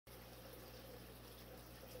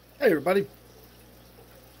Hey everybody,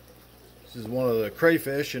 this is one of the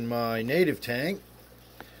crayfish in my native tank,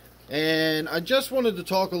 and I just wanted to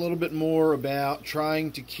talk a little bit more about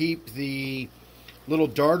trying to keep the little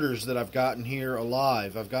darters that I've gotten here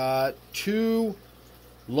alive. I've got two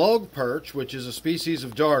Logperch, which is a species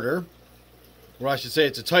of darter, or I should say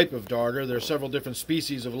it's a type of darter. There are several different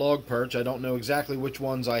species of Logperch. I don't know exactly which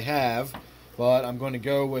ones I have, but I'm going to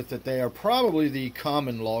go with that they are probably the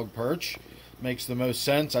common Logperch. Makes the most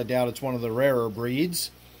sense. I doubt it's one of the rarer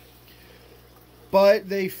breeds. But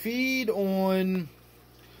they feed on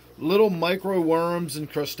little micro worms and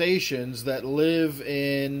crustaceans that live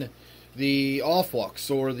in the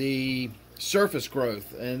aufwuchs, or the surface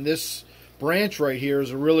growth. And this branch right here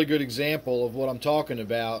is a really good example of what I'm talking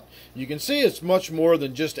about. You can see it's much more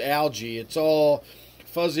than just algae. It's all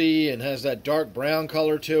fuzzy and has that dark brown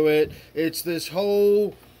color to it. It's this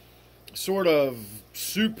whole sort of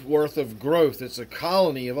soup worth of growth. It's a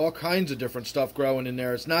colony of all kinds of different stuff growing in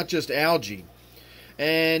there. It's not just algae.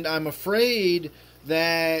 And I'm afraid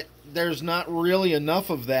that there's not really enough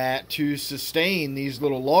of that to sustain these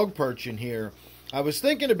little Logperch in here. I was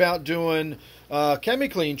thinking about doing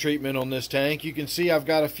chemi-clean treatment on this tank. You can see I've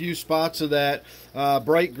got a few spots of that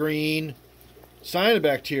bright green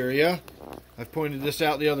cyanobacteria. I've pointed this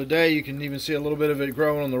out the other day. You can even see a little bit of it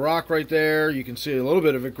growing on the rock right there. You can see a little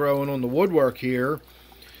bit of it growing on the woodwork here.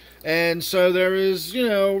 And so there is,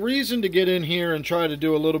 reason to get in here and try to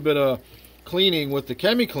do a little bit of cleaning with the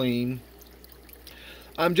chemi-clean.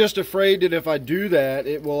 I'm just afraid that if I do that,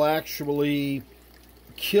 it will actually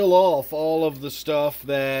kill off all of the stuff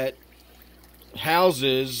that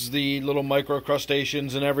houses the little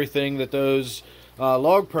microcrustaceans and everything that those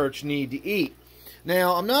Logperch need to eat.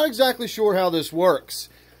 Now, I'm not exactly sure how this works.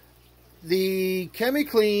 The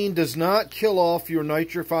chemi-clean does not kill off your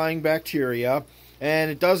nitrifying bacteria,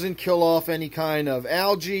 and it doesn't kill off any kind of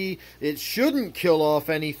algae. It shouldn't kill off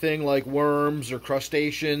anything like worms or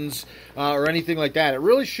crustaceans or anything like that. It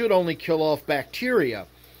really should only kill off bacteria.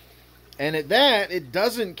 And at that, it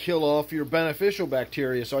doesn't kill off your beneficial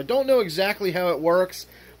bacteria. So I don't know exactly how it works,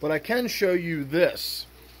 but I can show you this.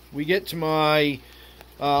 We get to my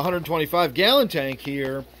 125-gallon tank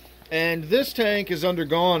here, and this tank has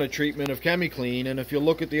undergone a treatment of chemi-clean. And if you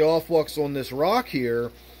look at the aufwuchs on this rock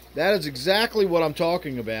here, that is exactly what I'm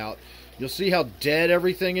talking about. You'll see how dead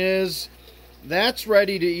everything is. That's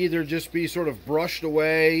ready to either just be sort of brushed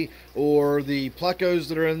away, or the plecos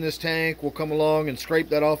that are in this tank will come along and scrape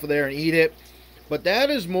that off of there and eat it. But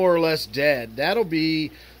that is more or less dead. That'll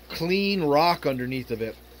be clean rock underneath of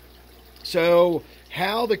it. So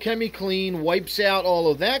how the chemi-clean wipes out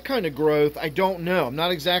all of that kind of growth, I don't know. I'm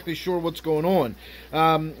not exactly sure what's going on.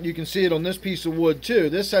 You can see it on this piece of wood too.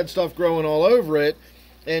 This had stuff growing all over it.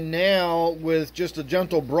 And now, with just a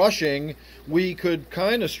gentle brushing, we could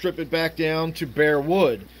kind of strip it back down to bare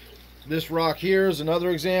wood. This rock here is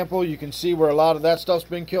another example. You can see where a lot of that stuff's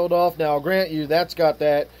been killed off. Now, I'll grant you, that's got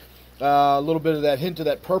that little bit of that hint of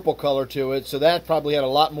that purple color to it. So that probably had a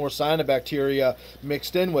lot more cyanobacteria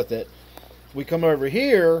mixed in with it. We come over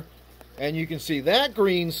here, and you can see that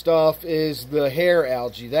green stuff is the hair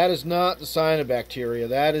algae. That is not the cyanobacteria.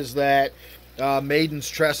 That is that maiden's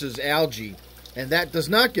tresses algae. And that does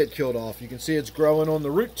not get killed off. You can see it's growing on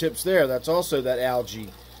the root tips there. That's also that algae.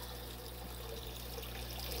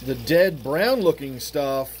 The dead brown looking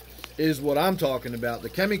stuff is what I'm talking about. The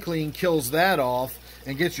chemi-clean kills that off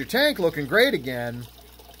and gets your tank looking great again.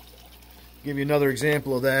 Give you another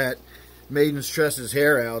example of that maiden's tresses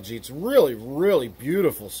hair algae. It's really, really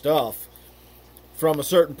beautiful stuff from a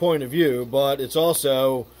certain point of view, but it's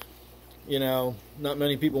also, not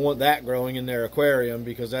many people want that growing in their aquarium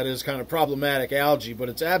because that is kind of problematic algae, but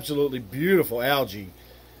it's absolutely beautiful algae.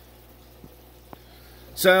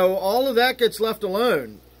 So all of that gets left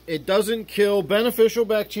alone. It doesn't kill beneficial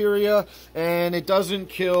bacteria, and it doesn't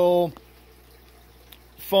kill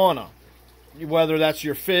fauna, whether that's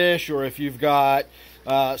your fish or if you've got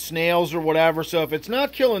snails or whatever. So if it's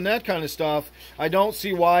not killing that kind of stuff, I don't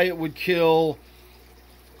see why it would kill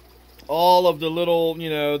all of the little,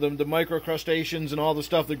 the microcrustaceans and all the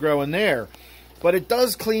stuff that grow in there. But it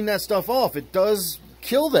does clean that stuff off. It does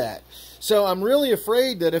kill that. So I'm really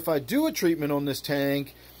afraid that if I do a treatment on this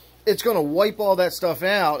tank, it's going to wipe all that stuff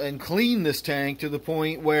out and clean this tank to the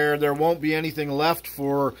point where there won't be anything left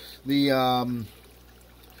for the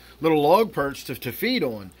little Logperch to feed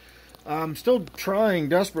on. I'm still trying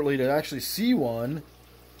desperately to actually see one.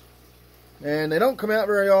 And they don't come out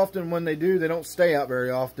very often. When they do, they don't stay out very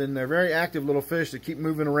often. They're very active little fish that keep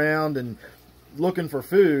moving around and looking for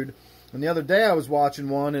food. And the other day I was watching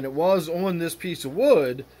one, and it was on this piece of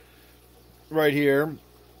wood right here.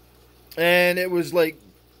 And it was like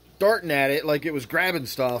darting at it like it was grabbing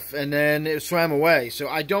stuff, and then it swam away. So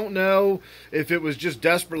I don't know if it was just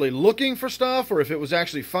desperately looking for stuff or if it was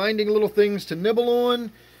actually finding little things to nibble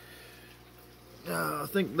on. I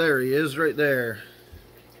think there he is right there.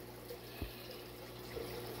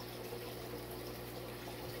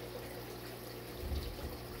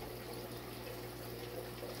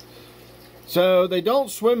 So they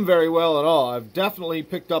don't swim very well at all. I've definitely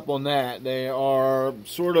picked up on that. They are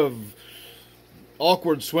sort of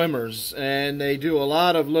awkward swimmers, and they do a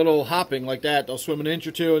lot of little hopping like that. They'll swim an inch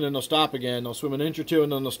or two and then they'll stop again. They'll swim an inch or two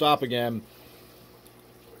and then they'll stop again.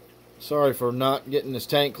 Sorry for not getting this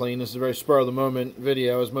tank clean. This is a very spur of the moment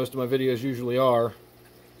video, as most of my videos usually are.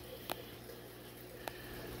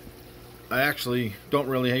 I actually don't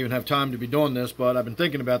really even have time to be doing this, but I've been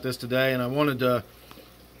thinking about this today and I wanted to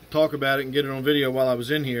talk about it and get it on video while I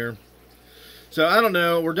was in here. So I don't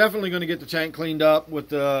know, we're definitely going to get the tank cleaned up with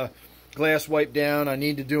the glass wiped down. I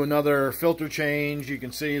need to do another filter change. You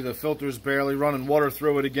can see the filter's barely running water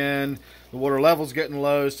through it again. The water level's getting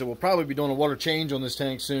low, so we'll probably be doing a water change on this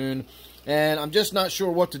tank soon. And I'm just not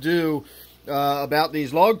sure what to do about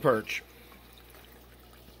these Logperch.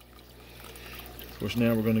 Of course,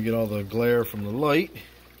 now we're going to get all the glare from the light.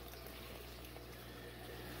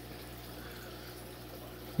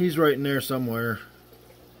 He's right in there somewhere.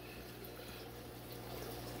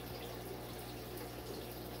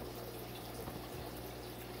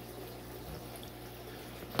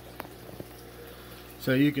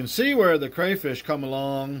 So you can see where the crayfish come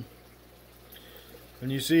along,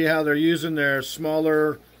 and you see how they're using their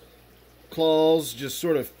smaller claws, just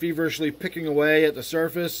sort of feverishly picking away at the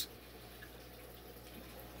surface.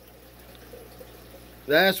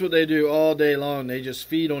 That's what they do all day long. They just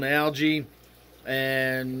feed on algae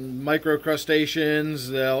and microcrustaceans.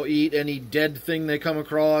 They'll eat any dead thing they come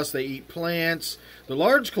across. They eat plants. The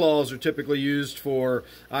large claws are typically used for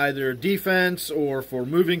either defense or for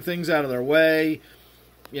moving things out of their way.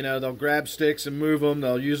 You know, they'll grab sticks and move them.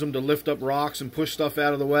 They'll use them to lift up rocks and push stuff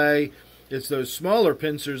out of the way. It's those smaller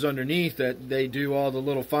pincers underneath that they do all the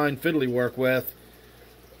little fine fiddly work with.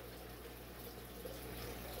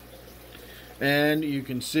 And you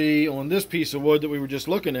can see on this piece of wood that we were just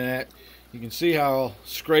looking at, you can see how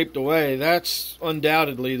scraped away. That's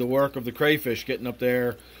undoubtedly the work of the crayfish getting up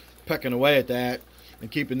there, pecking away at that, and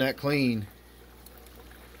keeping that clean.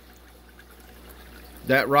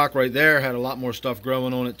 That rock right there had a lot more stuff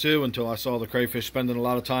growing on it too until I saw the crayfish spending a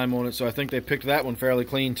lot of time on it, so I think they picked that one fairly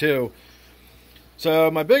clean too.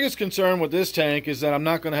 So my biggest concern with this tank is that I'm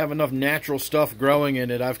not going to have enough natural stuff growing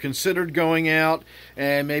in it. I've considered going out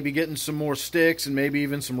and maybe getting some more sticks and maybe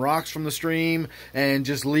even some rocks from the stream and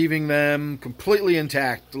just leaving them completely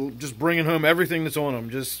intact. Just bringing home everything that's on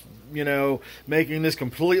them. Just, you know, making this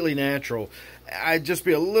completely natural. I'd just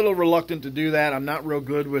be a little reluctant to do that. I'm not real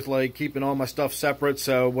good with like keeping all my stuff separate,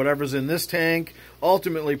 so whatever's in this tank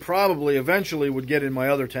ultimately probably eventually would get in my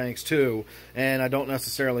other tanks too, and I don't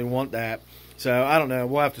necessarily want that. So I don't know,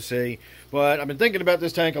 we'll have to see. But I've been thinking about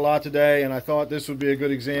this tank a lot today, and I thought this would be a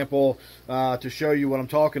good example to show you what I'm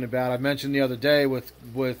talking about. I mentioned the other day with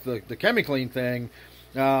the ChemiClean thing,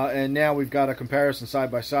 and now we've got a comparison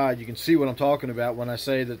side by side. You can see what I'm talking about when I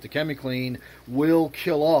say that the ChemiClean will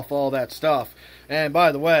kill off all that stuff. And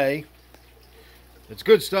by the way, it's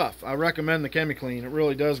good stuff. I recommend the ChemiClean. It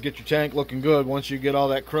really does get your tank looking good once you get all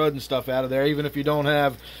that crud and stuff out of there. Even if you don't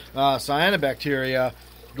have cyanobacteria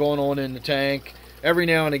going on in the tank, every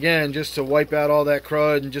now and again, just to wipe out all that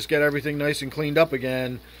crud and just get everything nice and cleaned up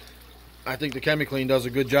again, I think the ChemiClean does a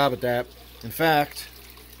good job at that. In fact,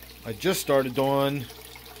 I just started doing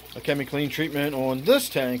a ChemiClean treatment on this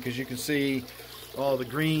tank. As you can see, all the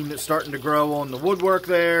green that's starting to grow on the woodwork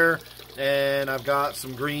there, and I've got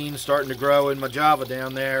some green starting to grow in my Java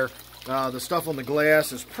down there. The stuff on the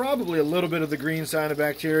glass is probably a little bit of the green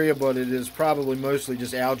cyanobacteria, but it is probably mostly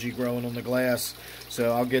just algae growing on the glass.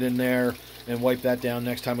 So I'll get in there and wipe that down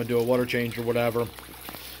next time I do a water change or whatever.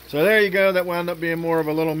 So there you go. That wound up being more of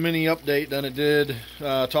a little mini update than it did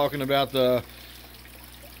talking about the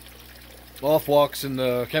aufwuchs and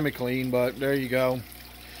the ChemiClean, but there you go.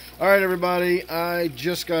 Alright everybody, I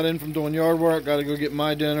just got in from doing yard work, got to go get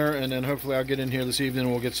my dinner, and then hopefully I'll get in here this evening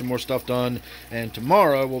and we'll get some more stuff done, and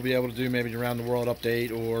tomorrow we'll be able to do maybe a round the world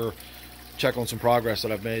update or check on some progress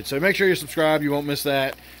that I've made. So make sure you subscribe, you won't miss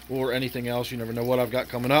that, or anything else. You never know what I've got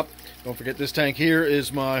coming up. Don't forget, this tank here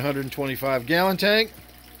is my 125 gallon tank.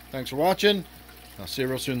 Thanks for watching. I'll see you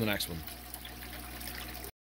real soon in the next one.